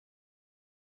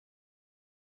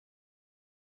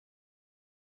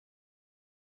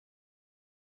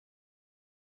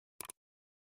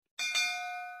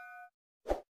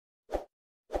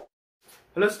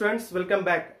Hello students, welcome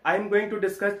back. I am going to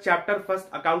discuss chapter first,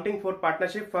 accounting for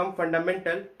partnership firm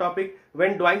fundamental topic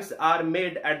when drawings are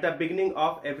made at the beginning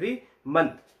of every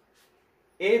month.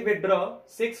 A withdraw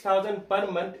 6,000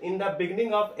 per month in the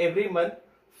beginning of every month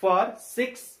for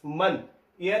 6 months,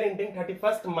 year ending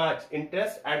 31st March,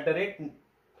 interest at the rate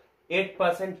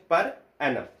 8% per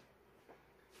annum.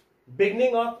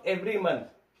 Beginning of every month,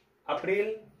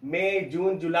 अप्रैल, मई,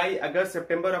 जून, जुलाई, अगस्त,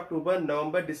 सितंबर, अक्टूबर,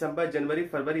 नवंबर, दिसंबर, जनवरी,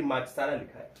 फरवरी, मार्च सारा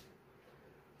लिखा है।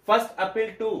 1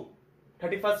 अप्रैल to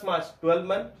 31 March 12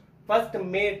 month, 1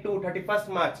 May to 31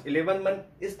 March 11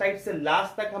 month. इस type से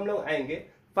last तक हम लोग आएंगे।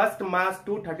 1 March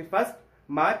two 31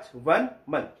 मार्च 1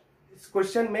 month. इस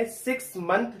क्वेश्चन में 6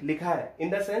 मंथ लिखा है, in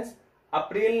the sense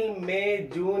April, May,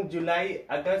 June, July,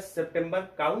 August, September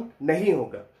count नहीं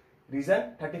होगा।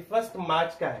 रीजन 31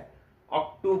 मार्च का है।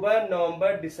 अक्टूबर,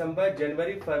 नवंबर, दिसंबर,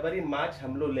 जनवरी, फरवरी, मार्च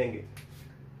हम लोग लेंगे।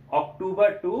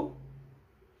 अक्टूबर to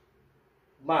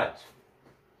March,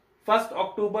 1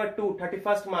 October to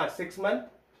 31 March 6 month,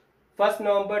 1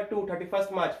 November to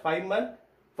 31 March 5 month,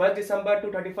 1 December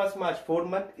two 31 March 4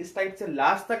 month. इस टाइप से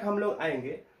लास्ट तक हम लोग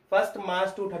आएंगे। 1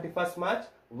 मार्च टू 31 मार्च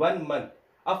 1 मंथ।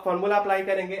 अब फॉर्मूला अप्लाई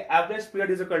करेंगे। Average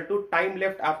period is equal to time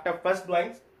left after first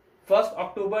drawings. 1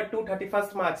 October to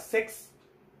 31 March 6,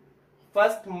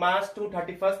 1 March to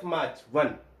 31st March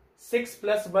 1, 6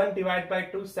 plus 1 divided by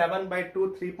 2, 7 by 2,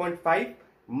 3.5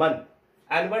 month।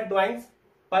 Annual drawings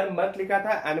per month लिखा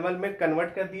था, annual में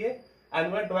convert कर दिए।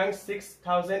 Annual drawings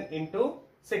 6,000 into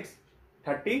 6,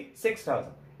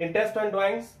 36,000। Interest on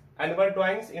drawings, annual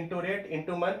drawings into rate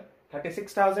into month,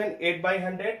 36,000, 8 by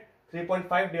 100,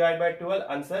 3.5 divide by 12,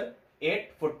 answer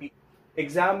 840।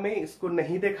 Exam में इसको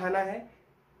नहीं दिखाना है,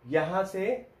 यहां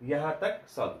से यहां तक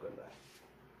सॉल्व करना है।